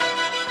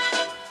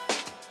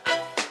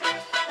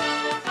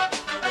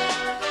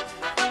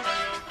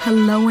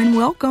Hello and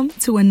welcome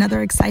to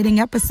another exciting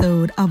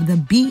episode of the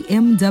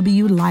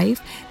BMW Life.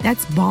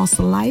 That's boss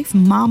life,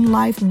 mom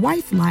life,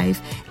 wife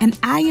life. And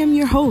I am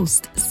your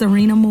host,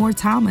 Sirena Moore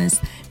Thomas,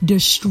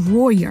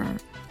 destroyer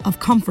of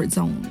comfort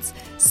zones,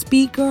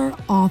 speaker,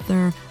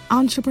 author,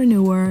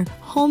 entrepreneur,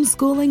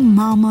 homeschooling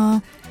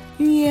mama.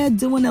 Yeah,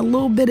 doing a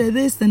little bit of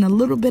this and a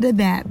little bit of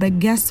that. But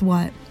guess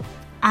what?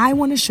 I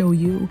want to show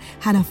you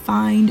how to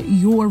find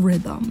your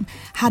rhythm,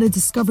 how to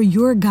discover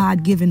your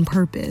God-given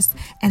purpose,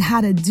 and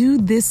how to do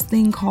this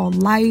thing called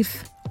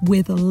life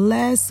with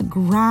less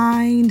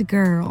grind,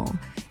 girl,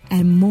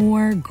 and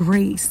more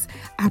grace.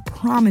 I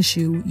promise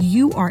you,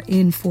 you are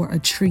in for a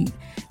treat.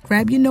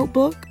 Grab your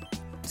notebook,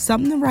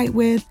 something to write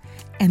with,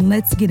 and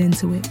let's get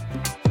into it.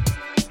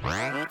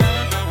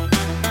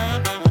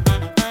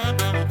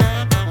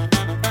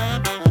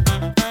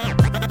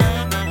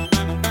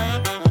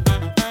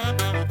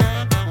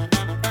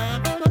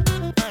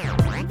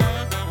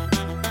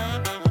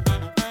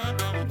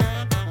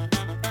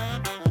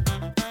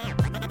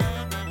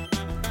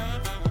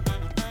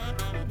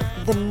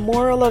 The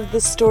moral of the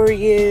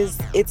story is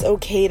it's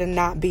okay to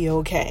not be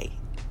okay.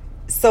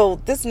 So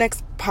this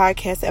next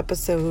podcast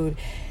episode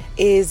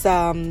is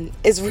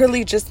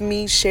really just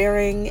me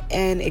sharing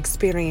an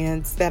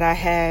experience that I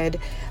had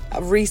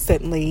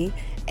recently.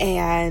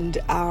 And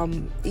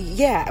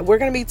we're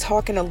going to be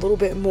talking a little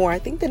bit more. I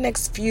think the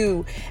next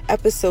few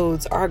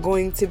episodes are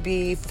going to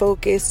be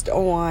focused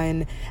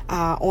on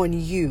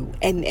you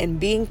and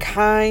being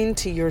kind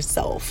to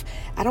yourself.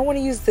 I don't want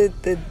to use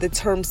the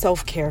term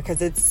self-care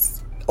because it's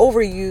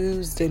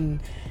overused and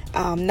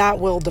not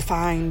well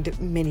defined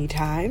many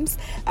times,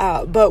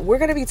 but we're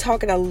going to be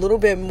talking a little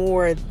bit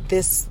more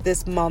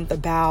this month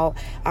about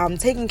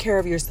taking care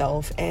of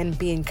yourself and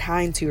being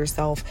kind to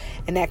yourself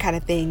and that kind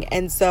of thing.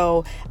 And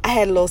so I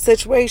had a little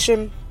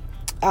situation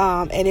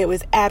and it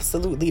was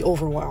absolutely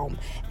overwhelmed.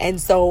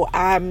 And so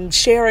I'm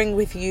sharing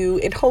with you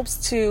in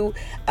hopes to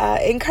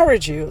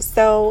encourage you.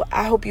 So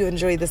I hope you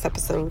enjoy this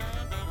episode.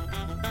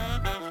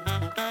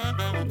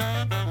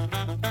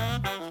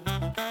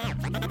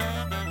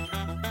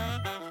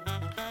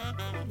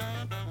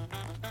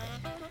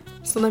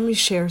 So let me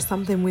share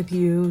something with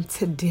you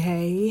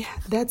today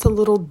that's a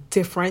little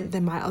different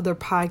than my other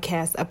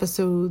podcast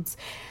episodes.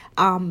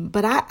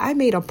 But I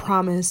made a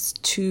promise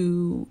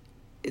to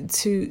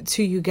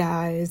you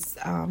guys,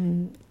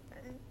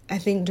 I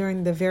think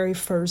during the very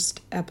first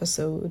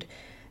episode,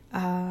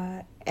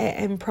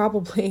 and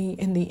probably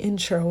in the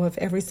intro of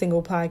every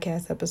single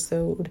podcast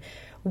episode,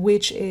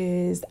 which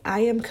is I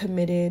am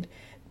committed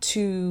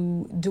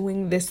to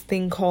doing this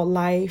thing called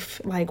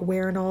life, like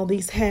wearing all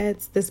these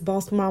hats, this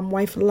boss mom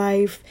wife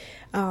life,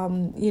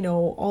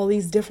 all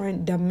these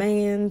different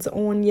demands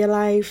on your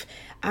life.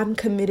 I'm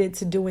committed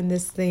to doing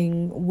this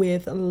thing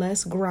with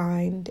less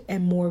grind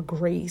and more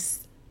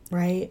grace,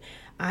 right?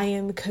 I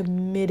am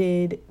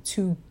committed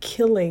to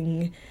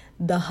killing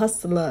the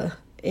hustler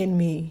in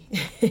me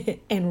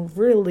and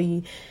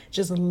really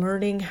just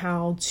learning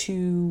how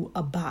to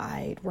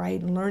abide,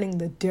 right? Learning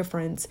the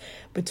difference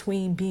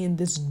between being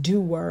this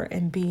doer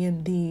and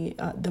being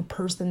the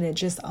person that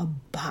just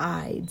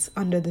abides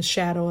under the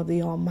shadow of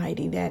the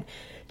Almighty, that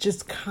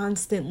just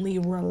constantly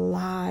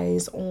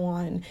relies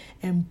on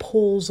and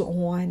pulls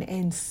on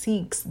and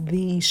seeks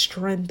the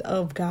strength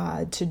of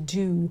God to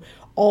do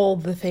all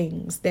the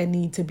things that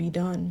need to be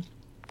done.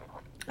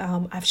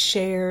 I've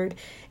shared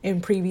in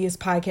previous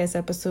podcast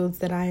episodes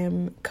that I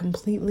am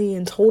completely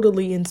and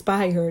totally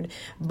inspired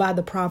by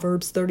the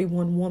Proverbs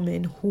 31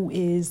 woman who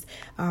is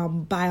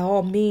by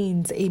all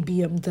means a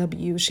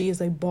BMW. She is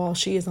a boss.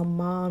 She is a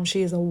mom.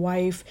 She is a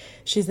wife.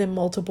 She's in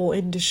multiple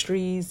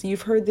industries.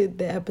 You've heard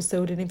the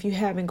episode, and if you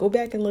haven't, go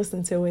back and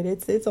listen to it.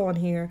 It's on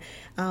here.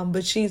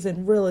 But she's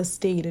in real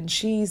estate, and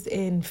she's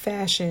in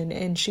fashion,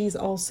 and she's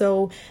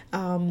also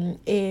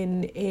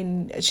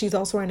she's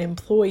also an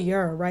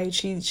employer, right?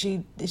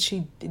 She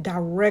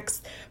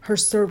directs her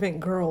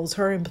servant girls,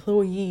 her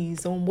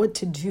employees, on what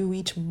to do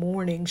each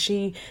morning.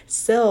 She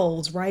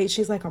sells, right?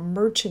 She's like a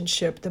merchant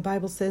ship. The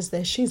Bible says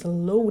that she's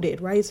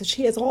loaded, right? So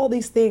she has all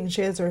these things.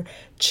 She has her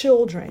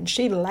children.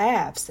 She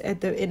laughs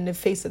in the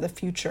face of the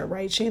future,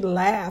 right? She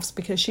laughs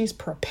because she's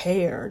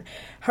prepared.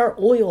 Her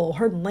oil,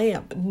 her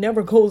lamp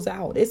never goes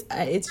out.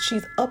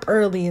 She's up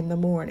early in the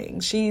morning.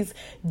 She's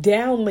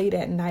down late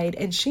at night,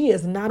 and she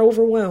is not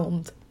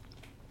overwhelmed.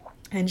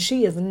 And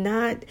she is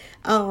not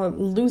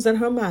losing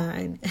her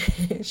mind.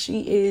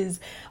 She is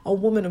a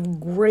woman of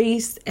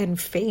grace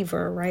and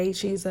favor, right?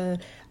 She's a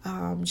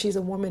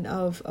woman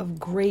of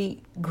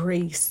great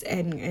grace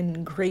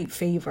and great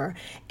favor.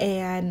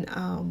 And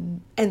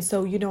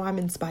so, I'm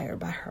inspired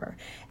by her.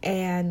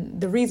 And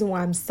the reason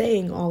why I'm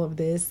saying all of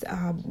this,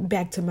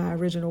 back to my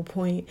original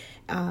point,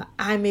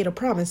 I made a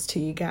promise to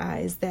you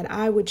guys that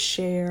I would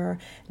share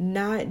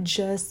not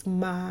just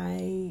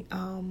my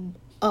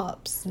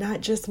ups,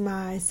 not just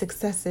my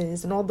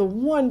successes and all the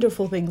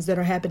wonderful things that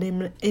are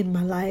happening in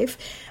my life,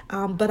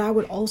 but I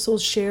would also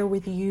share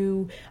with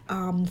you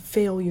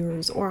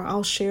failures, or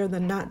I'll share the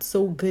not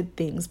so good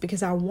things,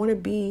 because I want to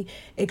be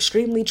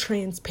extremely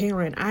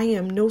transparent. I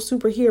am no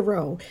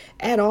superhero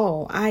at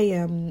all. I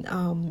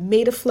am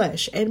made of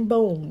flesh and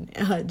bone,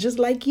 just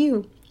like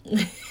you.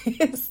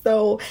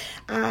 So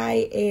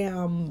I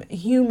am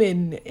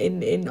human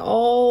in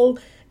all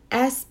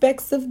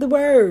aspects of the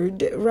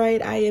word,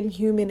 right? I am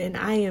human, and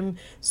I am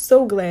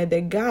so glad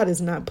that God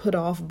is not put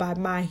off by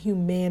my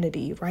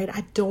humanity, right?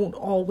 I don't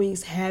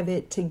always have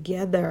it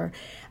together.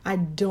 I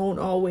don't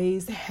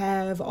always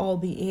have all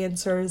the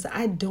answers.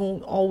 I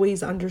don't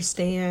always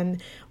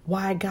understand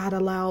why God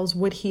allows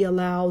what he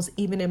allows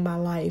even in my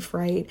life,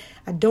 right?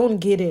 I don't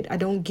get it. I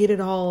don't get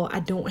it all. I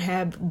don't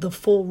have the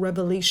full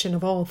revelation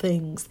of all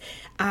things.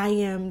 I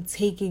am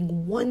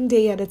taking one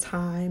day at a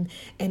time,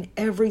 and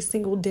every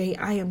single day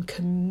I am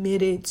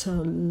committed to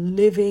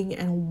living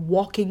and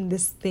walking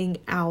this thing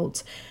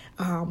out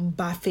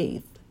by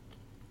faith.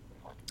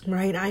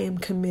 Right. I am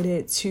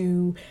committed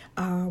to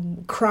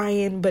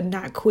crying but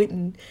not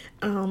quitting.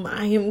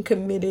 I am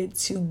committed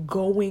to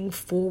going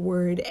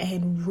forward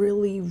and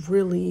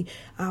really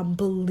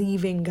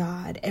believing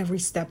God every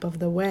step of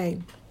the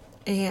way.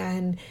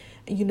 And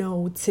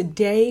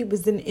today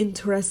was an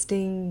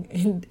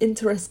interesting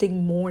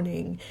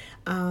morning.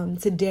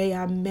 Today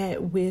I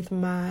met with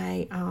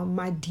my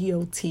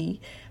DOT,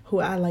 who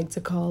I like to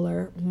call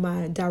her,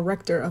 my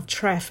director of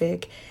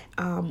traffic,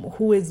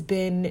 who has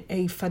been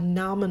a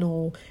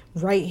phenomenal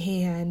right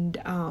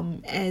hand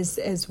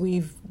as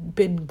we've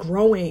been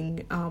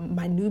growing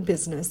my new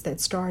business that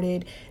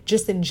started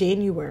just in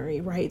January,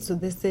 right? So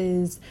this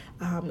is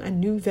a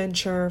new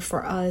venture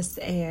for us,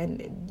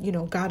 and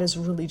God is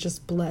really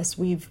just blessed.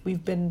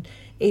 We've been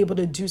able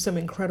to do some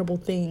incredible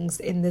things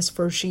in this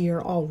first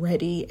year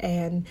already,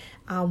 and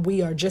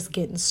we are just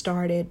getting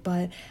started.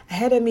 But I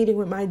had a meeting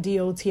with my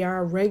DOT,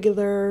 our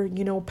regular,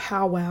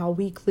 powwow,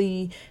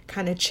 weekly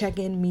kind of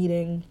check-in meeting.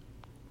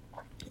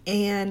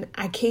 And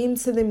I came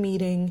to the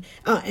meeting,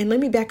 and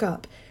let me back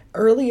up.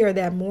 Earlier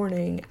that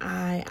morning,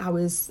 I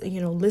was,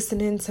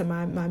 listening to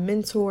my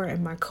mentor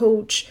and my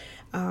coach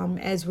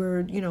as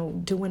we're,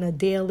 doing a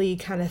daily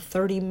kind of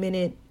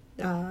 30-minute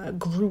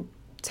group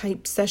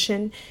type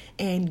session,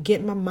 and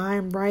getting my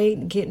mind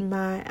right, getting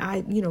my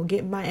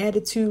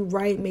attitude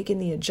right, making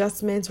the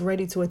adjustments,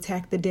 ready to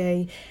attack the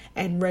day,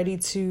 and ready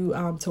to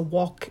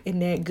walk in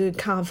that good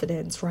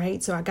confidence,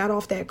 right? So I got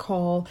off that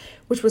call,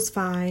 which was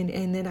fine,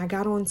 and then I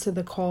got onto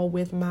the call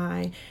with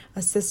my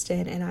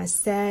assistant, and I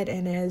sat,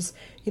 and as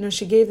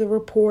she gave the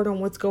report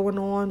on what's going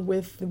on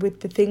with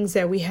the things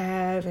that we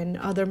have and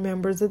other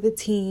members of the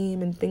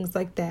team and things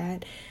like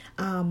that.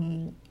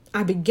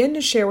 I began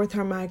to share with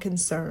her my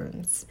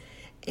concerns.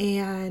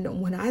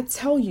 And when I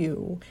tell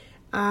you,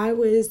 I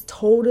was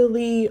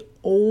totally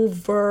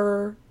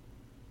overcome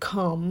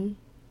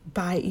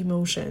by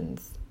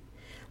emotions.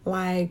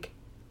 Like,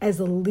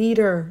 as a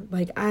leader,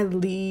 I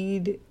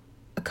lead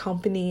a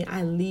company,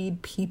 I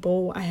lead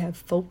people, I have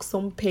folks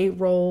on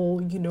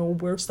payroll,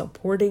 we're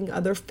supporting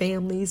other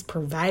families,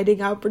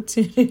 providing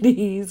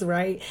opportunities,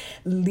 right?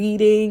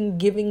 Leading,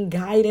 giving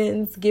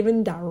guidance,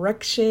 giving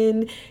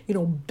direction,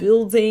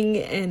 building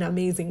an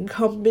amazing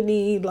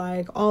company,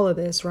 all of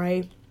this,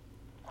 right?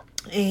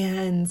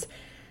 And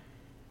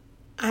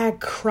I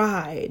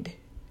cried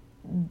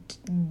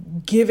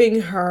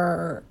giving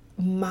her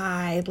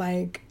my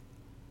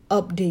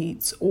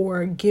updates,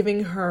 or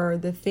giving her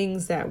the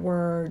things that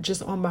were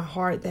just on my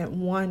heart, that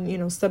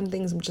some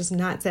things I'm just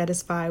not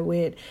satisfied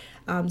with,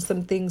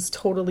 some things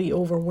totally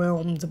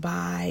overwhelmed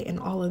by, and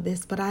all of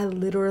this. But I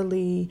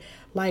literally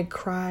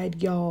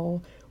cried,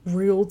 y'all,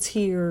 real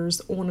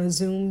tears on a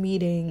Zoom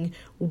meeting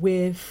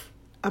with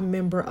a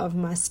member of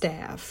my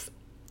staff.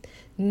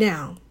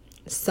 Now,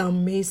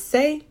 some may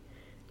say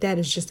that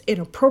is just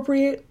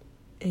inappropriate,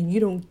 and you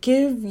don't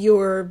give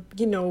your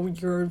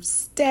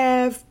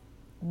staff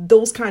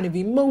those kind of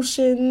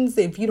emotions.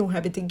 If you don't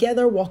have it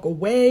together, walk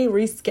away,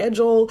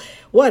 reschedule,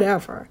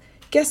 whatever.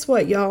 Guess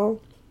what,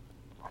 y'all?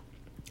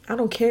 I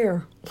don't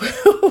care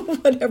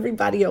what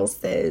everybody else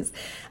says.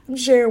 I'm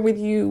sharing with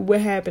you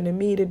what happened to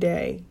me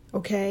today,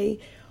 okay?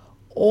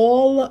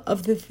 All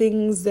of the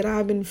things that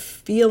I've been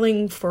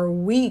feeling for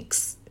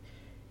weeks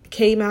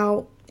came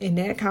out in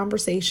that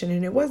conversation,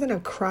 and it wasn't a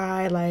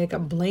cry like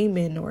I'm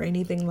blaming or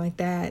anything like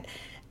that.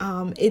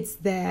 It's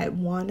that,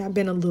 one, I've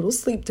been a little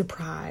sleep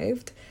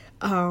deprived.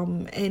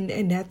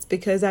 And that's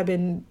because I've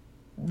been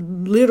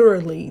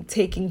literally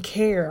taking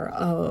care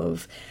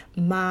of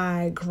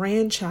my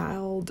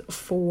grandchild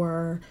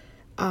for,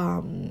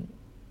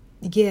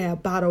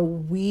 about a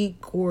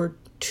week or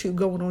two,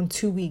 going on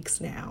 2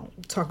 weeks now,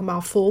 talking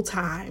about full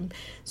time.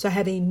 So I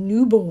have a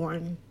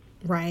newborn,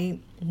 right?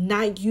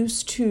 Not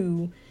used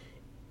to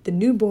the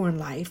newborn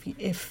life.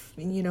 If,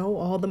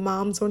 all the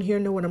moms on here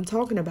know what I'm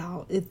talking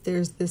about. If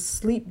there's this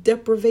sleep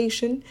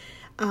deprivation,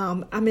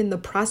 I'm in the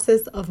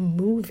process of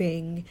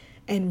moving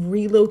and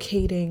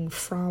relocating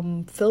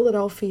from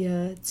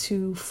Philadelphia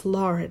to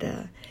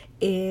Florida.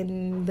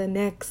 in the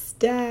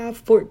next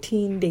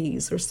 14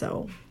 days or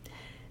so.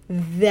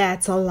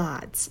 That's a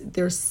lot.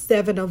 There's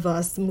 7 of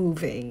us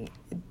moving,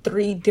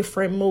 3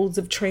 different modes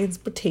of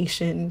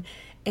transportation,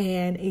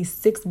 and a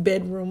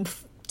 6-bedroom,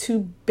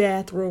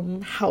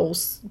 2-bathroom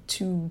house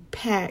to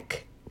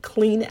pack,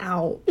 clean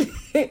out,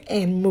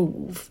 and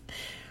move,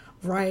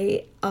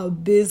 right? A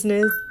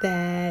business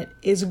that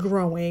is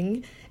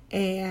growing,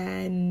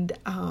 and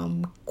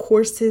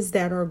courses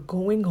that are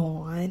going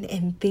on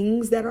and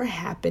things that are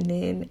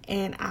happening.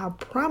 And I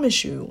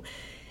promise you,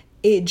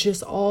 it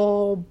just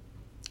all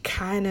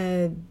kind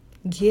of,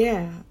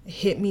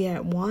 hit me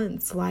at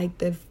once. Like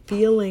the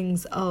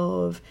feelings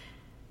of,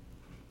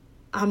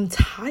 I'm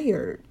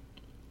tired.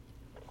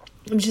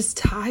 I'm just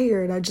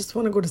tired. I just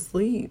want to go to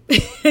sleep.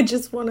 I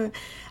just want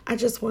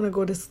to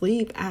go to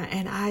sleep.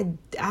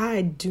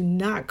 I do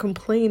not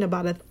complain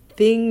about a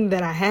thing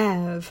that I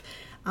have,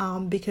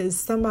 because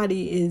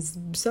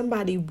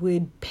somebody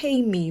would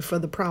pay me for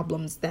the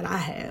problems that I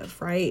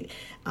have, right?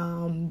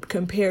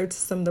 Compared to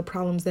some of the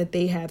problems that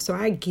they have. So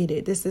I get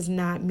it. This is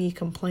not me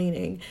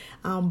complaining.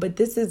 But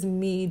this is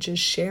me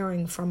just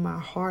sharing from my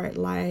heart.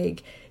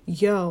 Like,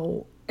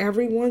 yo,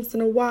 every once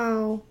in a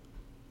while,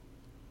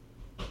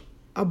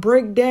 a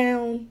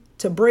breakdown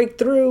to break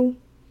through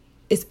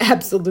is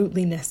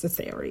absolutely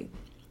necessary.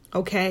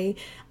 Okay.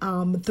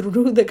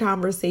 Through the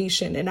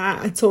conversation. And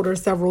I told her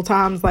several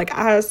times, like,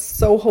 I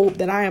so hope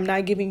that I am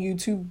not giving you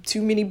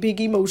too many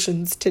big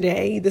emotions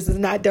today. This is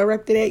not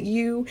directed at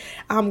you.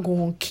 I'm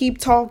going to keep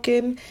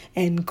talking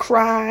and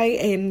cry,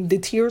 and the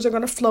tears are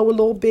going to flow a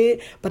little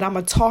bit, but I'm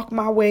going to talk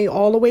my way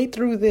all the way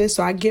through this.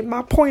 So I get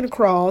my point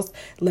across,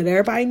 let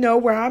everybody know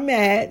where I'm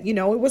at. You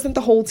know, it wasn't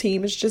the whole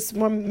team. It's just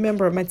one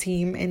member of my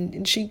team,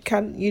 and she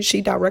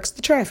she directs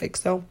the traffic.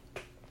 So,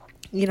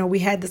 you know, we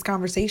had this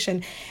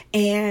conversation,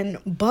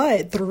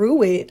 but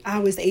through it, I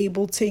was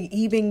able to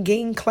even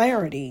gain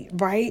clarity,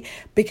 right?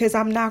 Because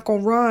I'm not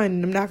going to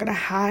run. I'm not going to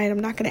hide. I'm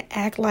not going to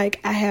act like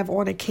I have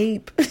on a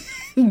cape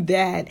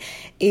that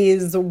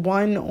is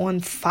one on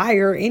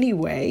fire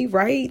anyway,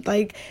 right?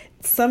 Like,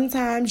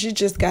 sometimes you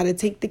just got to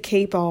take the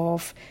cape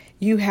off.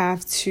 You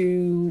have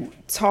to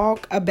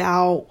talk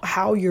about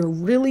how you're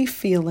really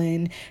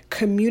feeling,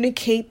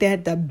 communicate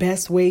that the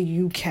best way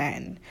you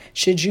can.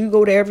 Should you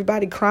go to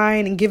everybody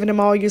crying and giving them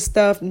all your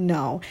stuff?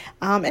 No.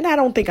 And I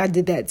don't think I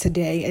did that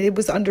today. And it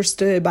was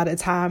understood by the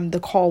time the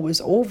call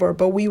was over,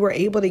 but we were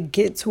able to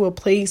get to a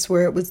place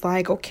where it was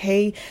like,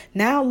 okay,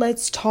 now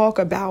let's talk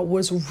about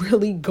what's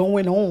really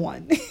going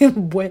on.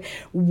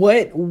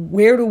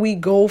 Where do we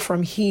go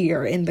from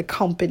here in the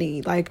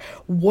company? Like,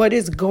 what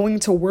is going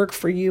to work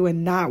for you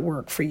and not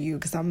work for you?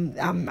 Because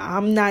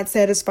I'm not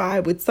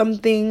satisfied with some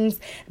things.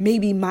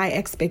 Maybe my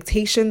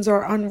expectations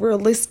are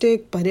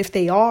unrealistic, but if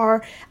they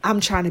are, I'm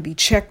trying to be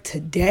checked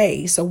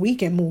today so we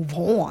can move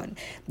on.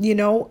 You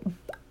know,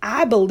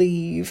 I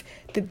believe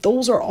that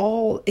those are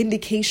all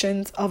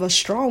indications of a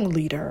strong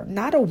leader,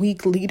 not a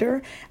weak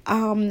leader.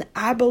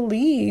 I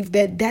believe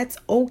that that's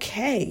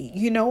okay.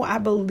 You know, I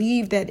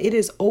believe that it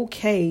is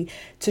okay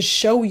to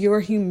show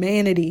your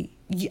humanity.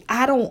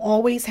 I don't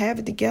always have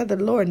it together,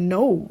 Lord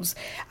knows,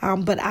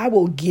 but I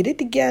will get it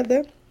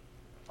together.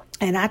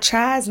 And I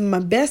tries my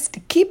best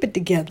to keep it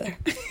together.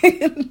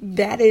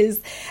 That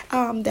is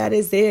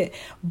it.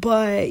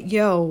 But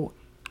yo,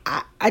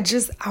 I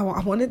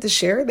wanted to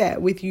share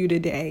that with you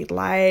today.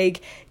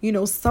 Like, you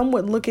know, some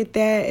would look at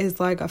that as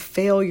like a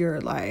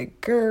failure. Like,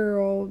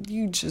 girl,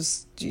 you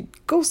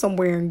go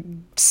somewhere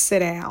and sit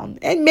down.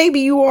 And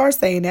maybe you are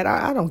saying that.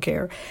 I don't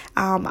care.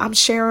 I'm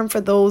sharing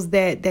for those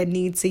that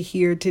need to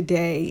hear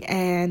today.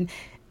 And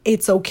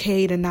it's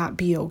okay to not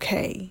be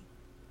okay.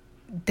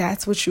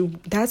 That's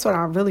what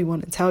I really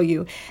want to tell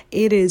you.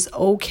 It is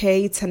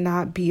okay to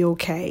not be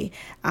okay.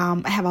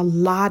 I have a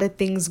lot of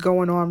things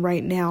going on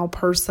right now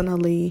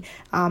personally.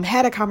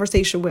 Had a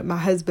conversation with my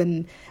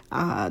husband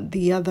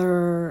the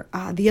other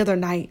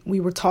night. We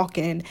were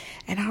talking,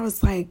 and I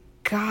was like,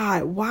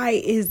 God, why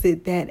is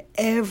it that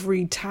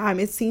every time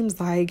it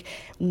seems like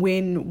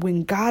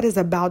when God is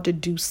about to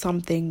do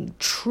something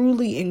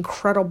truly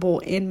incredible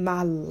in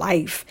my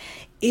life,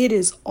 it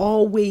is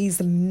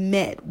always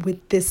met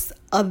with this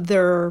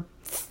other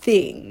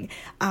thing,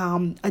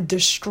 a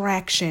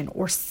distraction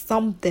or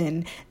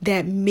something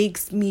that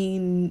makes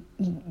me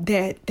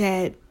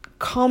that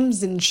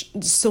comes and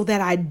so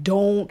that I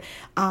don't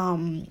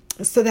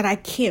so that I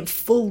can't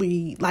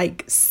fully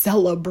like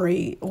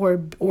celebrate or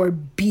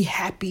be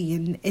happy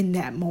in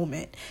that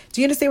moment. Do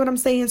you understand what I'm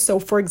saying? So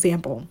for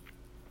example,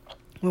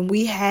 when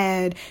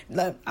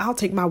I'll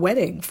take my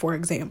wedding, for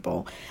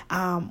example.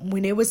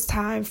 When it was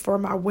time for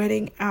my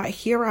wedding,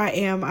 here I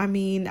am. I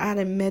mean, I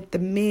done met the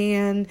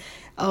man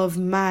of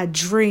my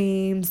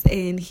dreams,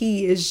 and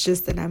he is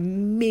just an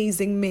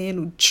amazing man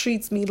who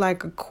treats me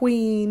like a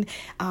queen,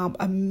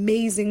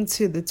 amazing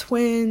to the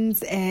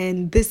twins.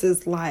 And this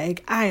is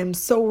like, I am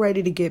so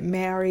ready to get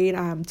married.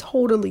 I'm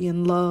totally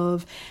in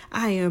love.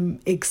 I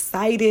am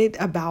excited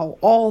about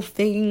all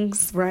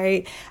things,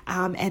 right?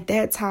 At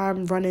that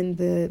time, running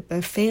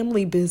the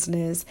family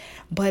business.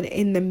 But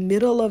in the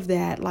middle of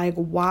that, like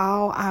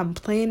while I'm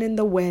planning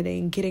the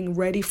wedding, getting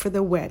ready for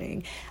the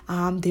wedding,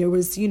 there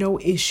was,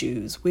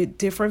 issues with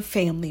different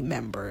family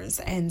members.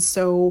 And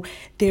so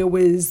there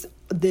was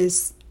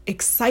this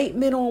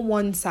excitement on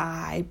one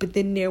side, but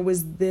then there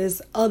was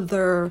this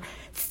other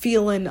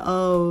feeling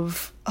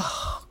of,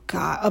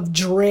 of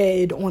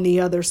dread on the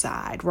other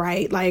side,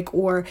 right? Like,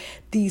 or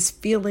these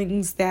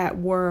feelings that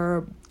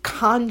were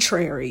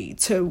contrary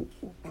to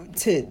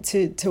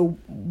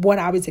what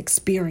I was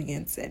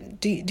experiencing.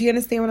 Do you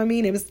understand what I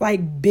mean? It was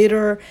like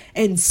bitter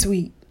and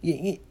sweet.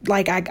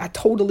 Like I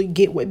totally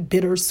get what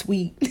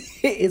bittersweet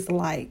is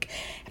like.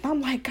 And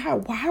I'm like,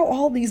 God, why are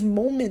all these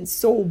moments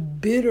so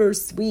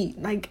bittersweet?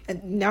 Like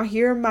now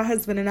here my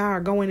husband and I are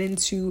going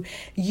into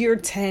year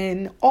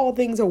 10. All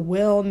things are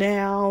well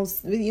now.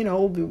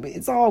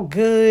 It's all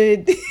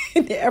good.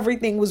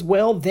 Everything was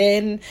well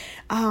then.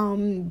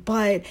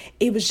 But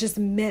it was just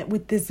met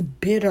with this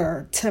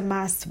bitter to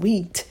my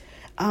sweet.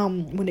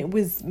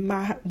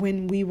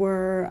 When we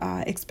were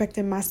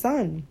expecting my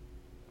son.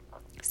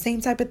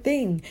 Same type of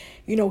thing.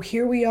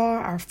 Here we are,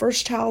 our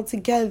first child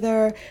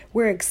together.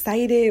 We're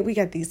excited. We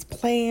got these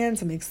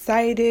plans. I'm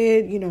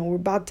excited. We're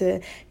about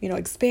to,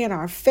 expand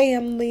our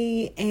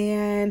family,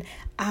 and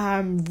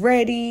I'm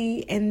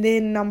ready. And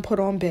then I'm put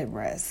on bed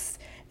rest.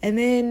 And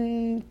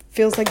then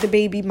feels like the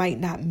baby might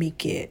not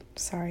make it.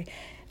 Sorry.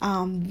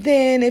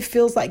 Then it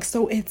feels like,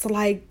 so it's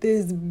like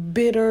this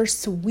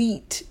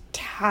bittersweet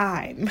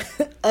time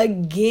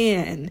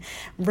again,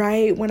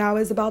 right? When I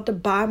was about to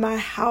buy my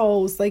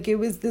house, like it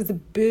was this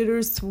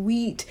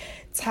bittersweet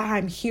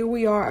time. Here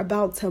we are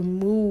about to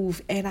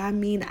move. And I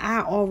mean,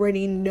 I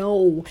already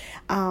know,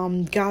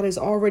 God has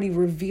already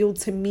revealed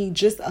to me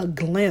just a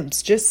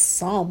glimpse, just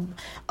some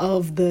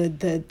of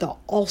the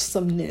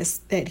awesomeness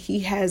that he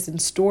has in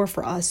store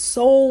for us.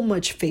 So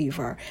much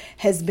favor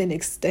has been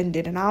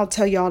extended. And I'll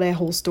tell y'all that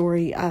whole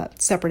story,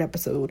 separate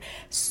episode.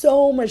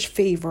 So much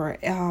favor,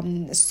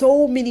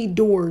 so many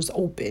doors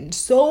opened,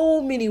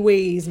 so many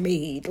ways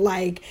made,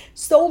 like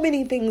so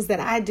many things that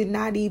I did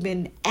not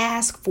even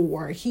ask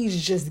for.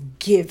 He's just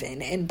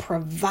given and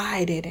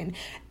provided, and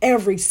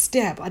every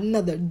step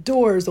another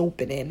door is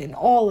opening and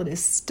all of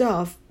this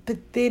stuff.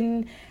 But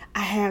then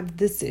I have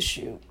this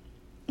issue.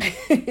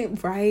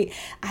 Right?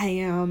 I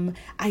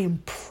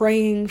am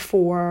praying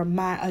for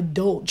my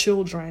adult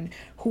children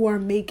who are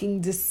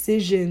making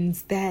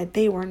decisions that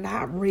they were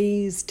not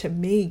raised to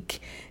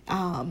make.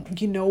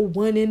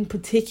 One in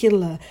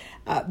particular,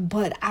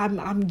 but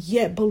I'm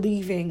yet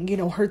believing,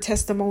 her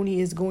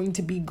testimony is going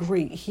to be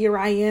great. Here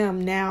I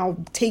am now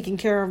taking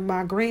care of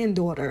my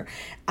granddaughter,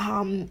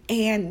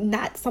 and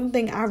not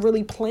something I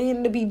really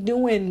plan to be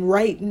doing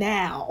right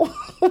now,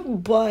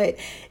 but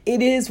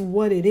it is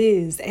what it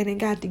is, and it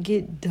got to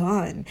get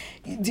done.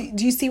 Do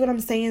you see what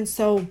I'm saying?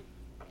 So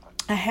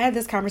I had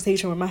this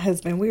conversation with my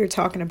husband. We were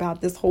talking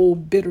about this whole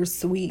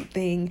bittersweet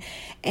thing.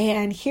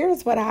 And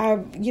here's what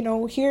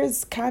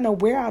here's kind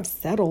of where I've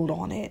settled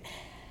on it.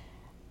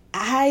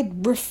 I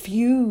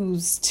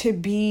refuse to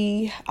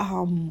be,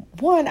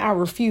 I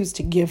refuse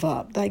to give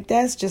up. Like,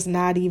 that's just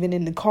not even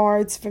in the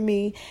cards for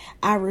me.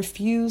 I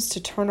refuse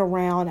to turn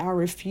around. I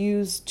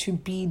refuse to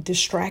be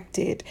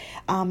distracted,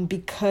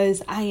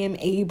 because I am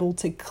able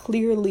to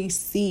clearly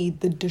see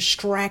the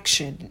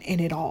distraction in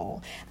it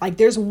all. Like,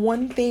 there's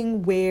one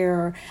thing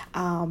where,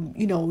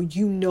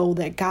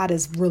 that God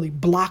is really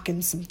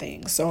blocking some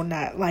things. So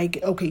not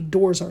like, okay,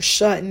 doors are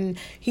shutting.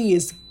 He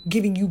is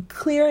giving you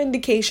clear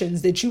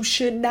indications that you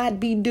should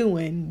not be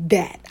doing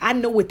that. I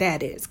know what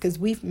that is, because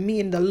me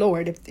and the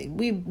Lord,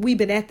 we've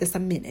been at this a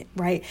minute,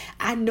 right?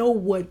 I know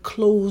what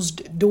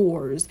closed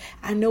doors,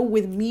 I know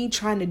with me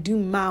trying to do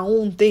my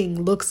own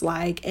thing looks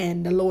like,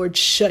 and the Lord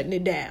shutting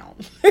it down,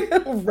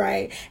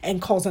 right?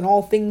 And causing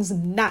all things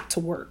not to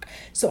work.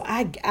 So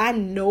I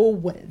know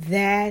what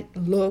that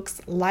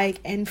looks like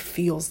and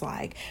feels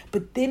like.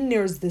 But then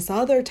there are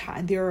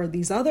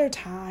these other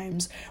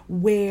times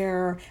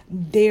where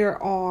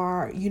there are,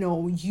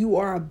 you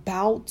are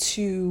about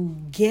to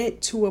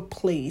get to a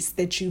place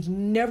that you've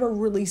never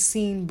really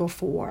seen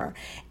before.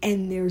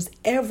 And there's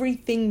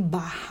everything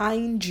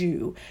behind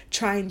you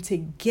trying to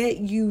get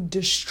you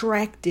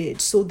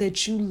distracted so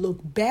that you look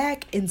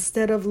back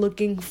instead of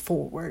looking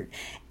forward.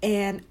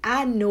 And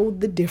I know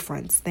the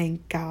difference,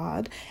 thank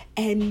God.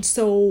 And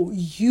so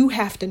you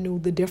have to know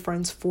the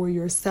difference for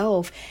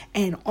yourself.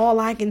 And all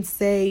I can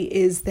say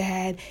is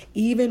that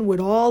even with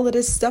all of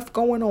this stuff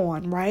going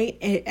on, right?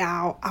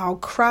 I'll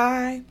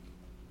cry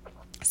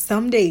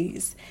some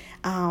days.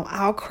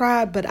 I'll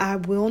cry, but I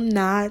will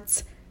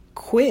not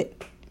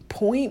quit.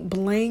 Point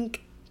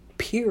blank.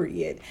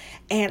 Period.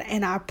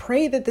 And I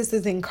pray that this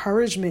is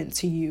encouragement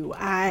to you.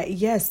 I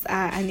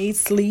need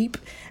sleep.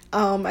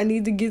 I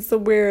need to get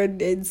somewhere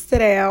and sit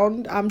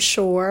down, I'm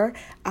sure.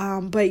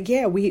 But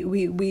yeah,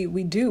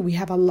 we do. We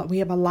have a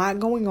lot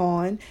going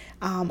on.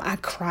 I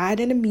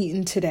cried in a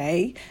meeting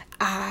today.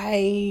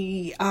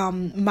 My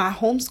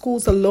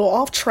homeschool's a little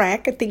off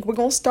track. I think we're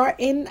going to start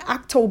in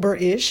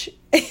October-ish.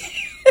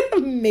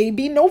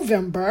 maybe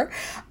November.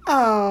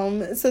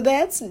 So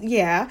that's,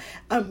 yeah.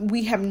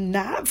 We have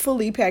not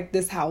fully packed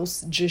this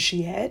house just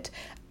yet.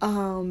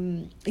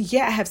 I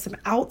have some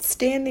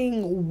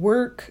outstanding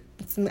work,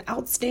 some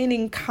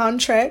outstanding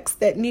contracts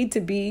that need to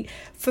be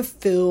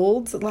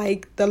fulfilled.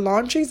 Like the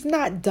laundry's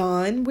not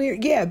done. We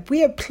have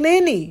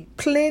plenty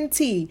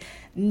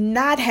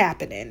not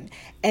happening.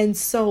 And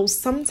so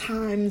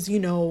sometimes,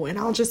 and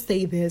I'll just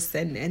say this,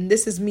 and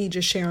this is me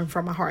just sharing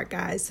from my heart,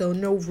 guys. So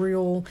no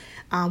real,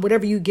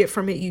 whatever you get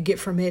from it, you get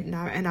from it.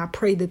 And I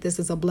pray that this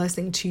is a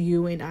blessing to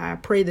you. And I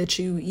pray that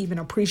you even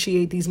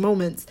appreciate these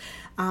moments.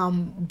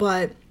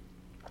 But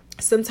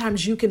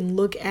sometimes you can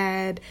look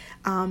at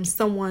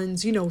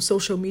someone's,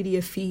 social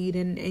media feed,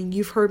 and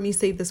you've heard me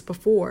say this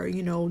before,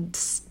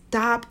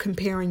 stop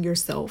comparing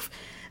yourself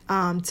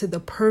to the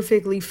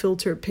perfectly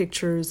filtered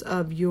pictures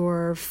of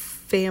your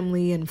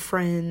family and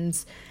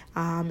friends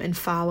and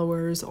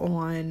followers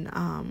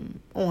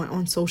on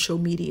social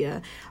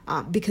media,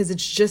 because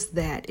it's just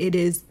that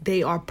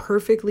they are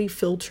perfectly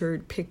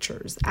filtered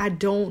pictures. I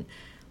don't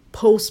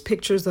post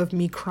pictures of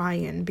me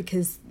crying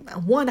because,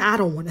 one, I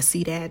don't want to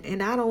see that,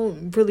 and I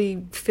don't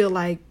really feel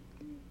like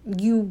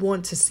you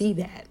want to see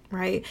that,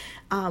 right?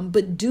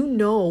 But do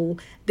know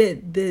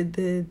that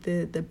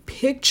the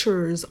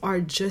pictures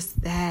are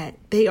just that.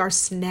 They are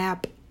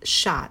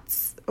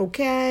snapshots,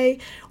 okay?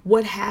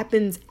 What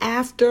happens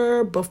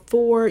after,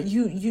 before,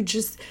 you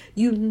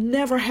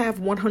never have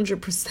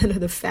 100%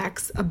 of the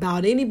facts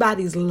about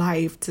anybody's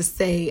life to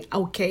say,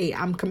 okay,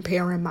 I'm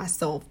comparing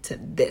myself to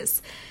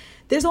this.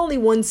 There's only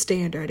one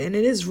standard, and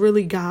it is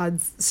really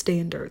God's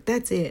standard.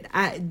 That's it.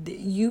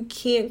 You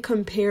can't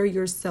compare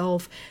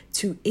yourself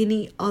to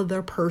any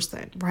other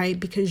person, right?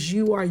 Because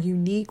you are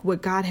unique.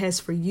 What God has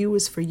for you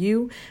is for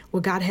you.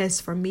 What God has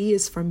for me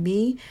is for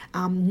me.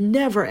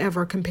 Never,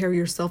 ever compare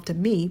yourself to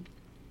me.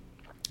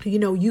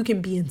 You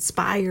can be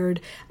inspired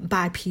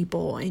by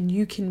people, and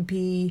you can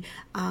be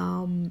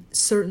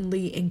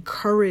certainly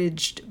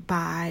encouraged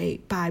by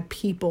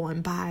people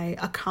and by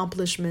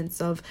accomplishments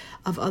of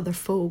other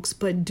folks.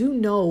 But do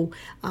know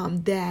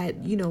that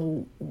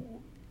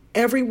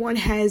everyone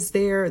has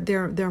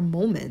their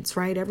moments,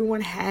 right?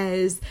 Everyone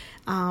has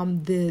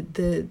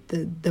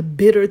the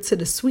bitter to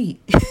the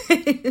sweet.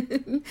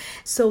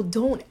 So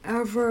don't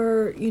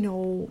ever,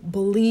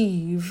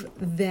 believe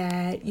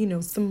that,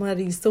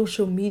 somebody's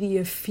social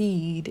media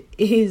feed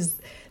is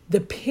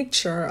the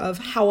picture of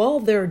how all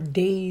their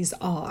days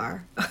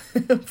are,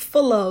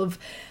 full of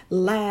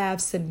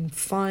laughs and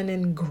fun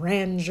and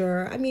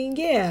grandeur. I mean,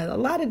 yeah, a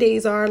lot of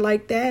days are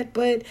like that,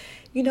 but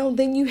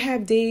then you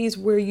have days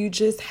where you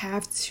just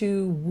have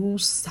to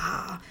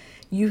woosah.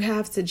 You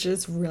have to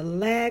just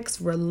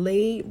relax,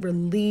 relate,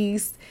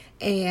 release,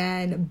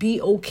 and be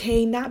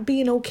okay not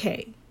being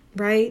okay,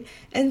 right?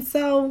 And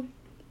so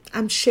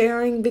I'm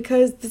sharing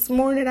because this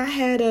morning I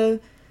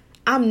had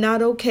I'm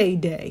not okay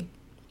day.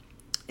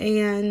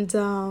 And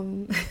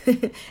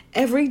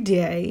every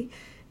day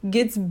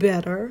gets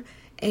better.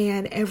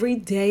 And every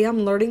day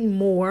I'm learning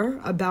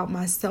more about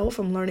myself.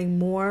 I'm learning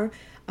more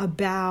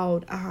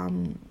about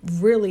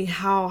really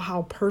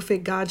how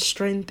perfect God's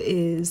strength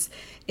is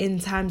in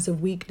times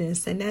of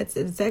weakness. And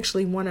it's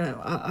actually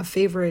a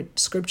favorite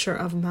scripture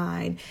of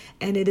mine.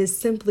 And it is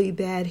simply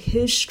that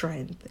his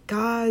strength,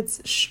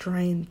 God's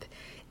strength,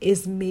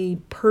 is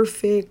made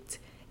perfect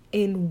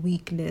in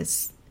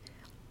weakness.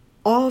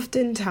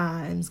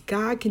 Oftentimes,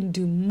 God can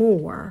do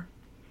more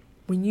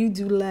when you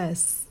do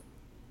less.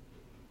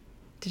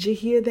 Did you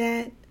hear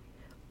that?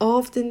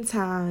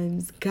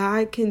 Oftentimes,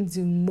 God can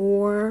do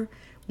more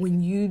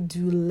when you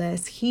do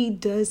less. He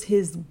does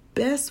his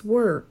best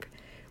work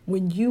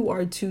when you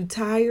are too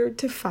tired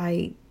to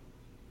fight,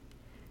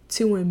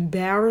 too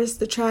embarrassed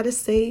to try to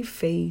save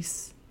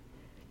face,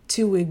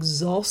 too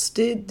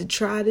exhausted to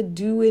try to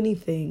do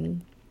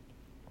anything,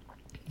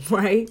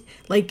 right?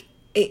 Like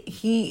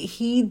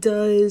he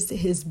does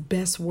his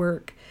best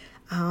work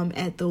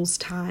at those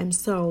times.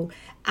 So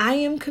I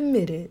am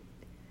committed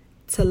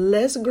to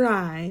less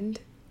grind,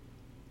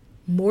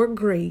 more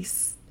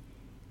grace,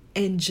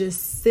 and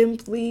just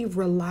simply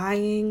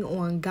relying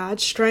on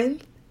God's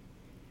strength,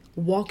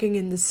 walking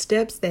in the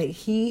steps that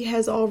he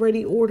has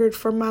already ordered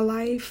for my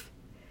life.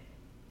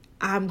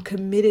 I'm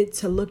committed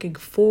to looking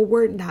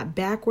forward, not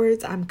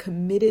backwards. I'm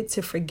committed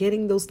to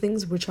forgetting those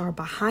things which are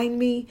behind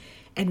me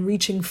and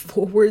reaching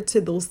forward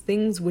to those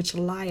things which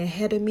lie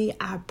ahead of me.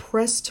 I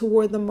press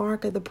toward the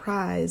mark of the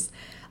prize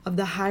of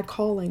the high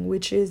calling,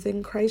 which is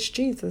in Christ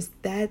Jesus.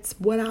 That's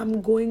what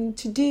I'm going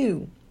to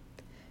do.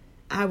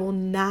 I will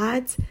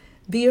not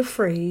be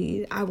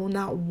afraid. I will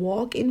not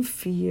walk in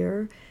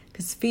fear,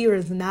 because fear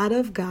is not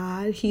of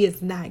God. He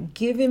has not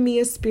given me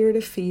a spirit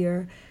of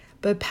fear,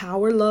 but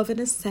power, love, and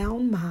a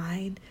sound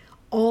mind.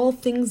 All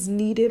things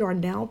needed are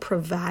now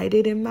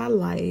provided in my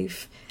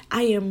life.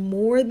 I am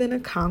more than a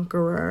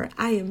conqueror.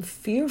 I am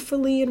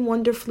fearfully and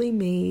wonderfully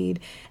made.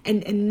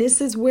 And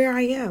this is where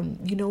I am,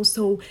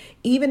 so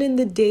even in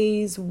the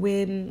days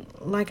when,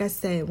 like I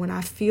said, when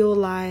I feel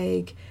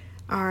like,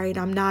 all right,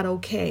 I'm not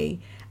okay,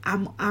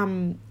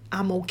 I'm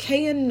I'm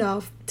okay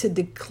enough to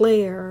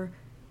declare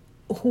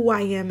who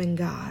I am in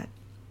God.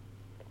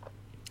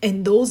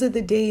 And those are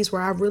the days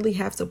where I really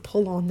have to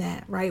pull on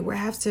that, right? Where I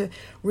have to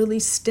really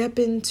step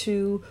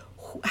into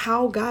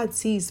how God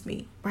sees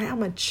me, right?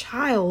 I'm a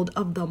child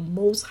of the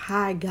Most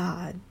High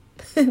God,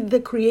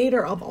 the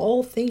creator of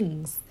all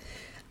things,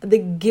 the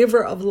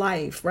giver of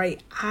life,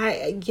 right?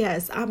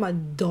 I'm a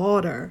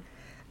daughter.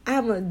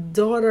 I'm a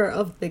daughter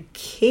of the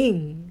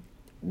King.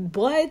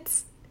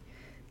 What?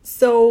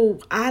 So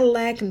I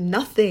lack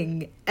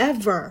nothing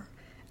ever.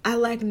 I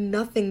lack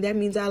nothing. That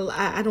means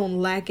I don't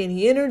lack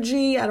any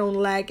energy. I don't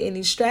lack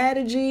any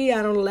strategy.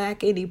 I don't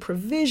lack any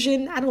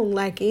provision. I don't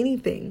lack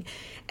anything.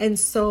 And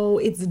so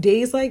it's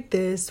days like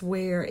this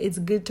where it's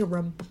good to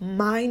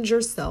remind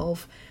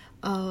yourself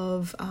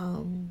of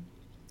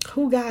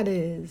who God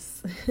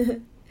is.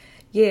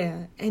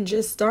 Yeah. And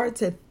just start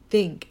to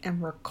think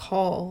and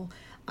recall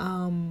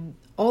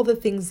all the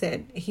things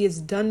that he has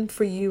done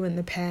for you in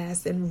the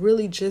past, and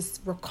really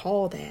just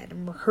recall that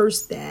and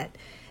rehearse that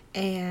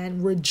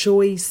and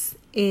rejoice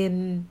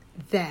in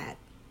that.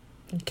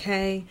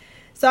 Okay.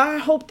 So I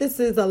hope this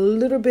is a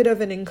little bit of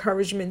an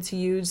encouragement to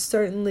you.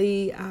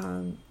 Certainly,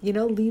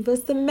 leave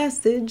us a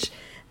message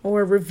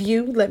or a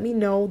review. Let me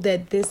know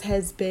that this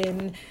has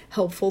been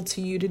helpful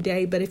to you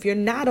today. But if you're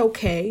not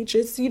okay,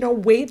 just,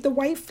 wave the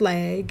white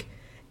flag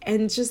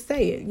and just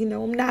say it.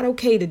 I'm not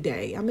okay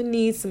today. I'm gonna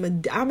need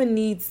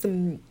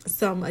some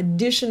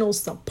additional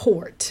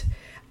support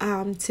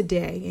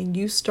today. And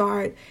you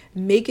start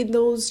making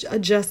those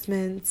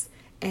adjustments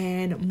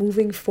and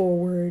moving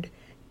forward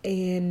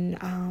in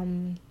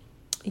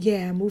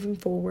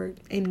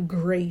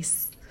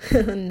grace,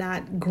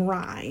 not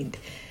grind.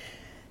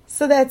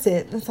 So that's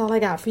it. That's all I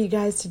got for you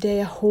guys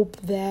today. I hope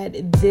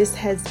that this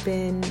has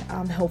been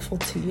helpful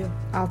to you.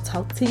 I'll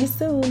talk to you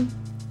soon.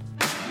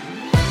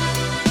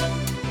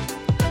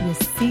 You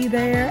see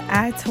there?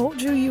 I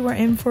told you were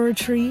in for a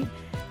treat.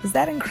 Is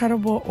that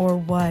incredible or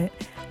what?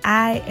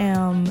 I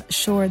am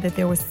sure that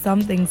there was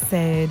something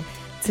said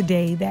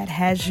today that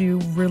has you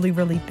really,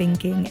 really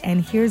thinking.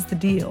 And here's the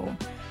deal.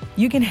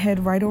 You can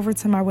head right over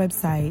to my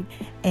website,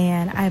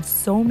 and I have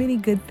so many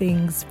good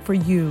things for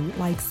you,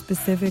 like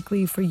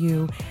specifically for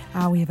you.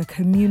 We have a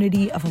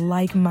community of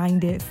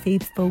like-minded,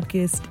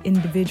 faith-focused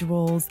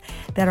individuals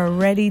that are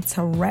ready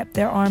to wrap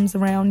their arms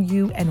around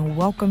you and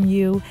welcome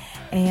you.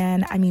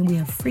 And we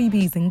have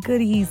freebies and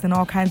goodies and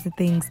all kinds of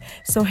things.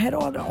 So head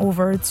on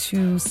over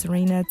to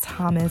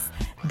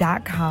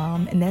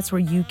serenathomas.com, and that's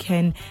where you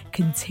can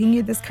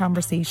continue this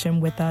conversation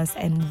with us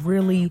and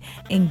really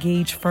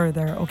engage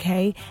further,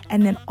 okay?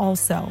 And then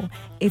also,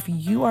 if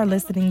you are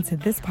listening to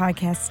this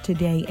podcast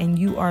today and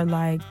you are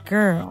like,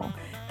 girl,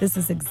 this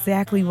is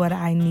exactly what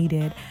I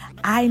needed.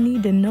 I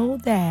need to know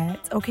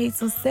that. Okay,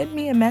 so send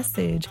me a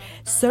message.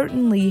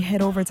 Certainly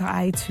head over to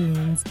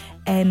iTunes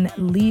and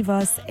leave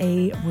us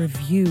a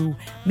review.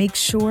 Make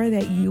sure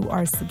that you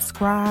are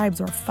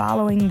subscribed or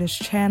following this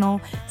channel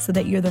so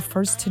that you're the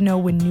first to know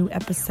when new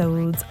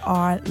episodes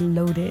are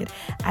loaded.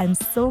 I'm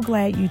so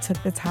glad you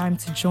took the time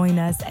to join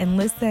us. And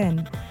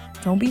listen,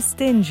 don't be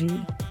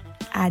stingy.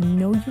 I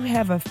know you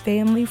have a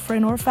family,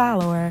 friend, or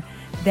follower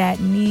that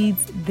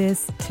needs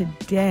this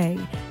today.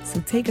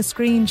 So take a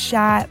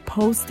screenshot,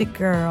 post it,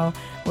 girl,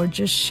 or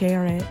just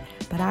share it.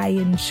 But I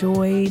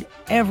enjoyed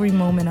every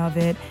moment of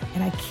it,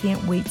 and I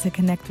can't wait to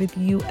connect with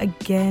you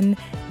again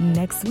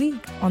next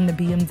week on the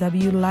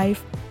BMW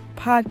Life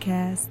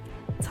Podcast.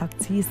 Talk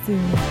to you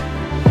soon.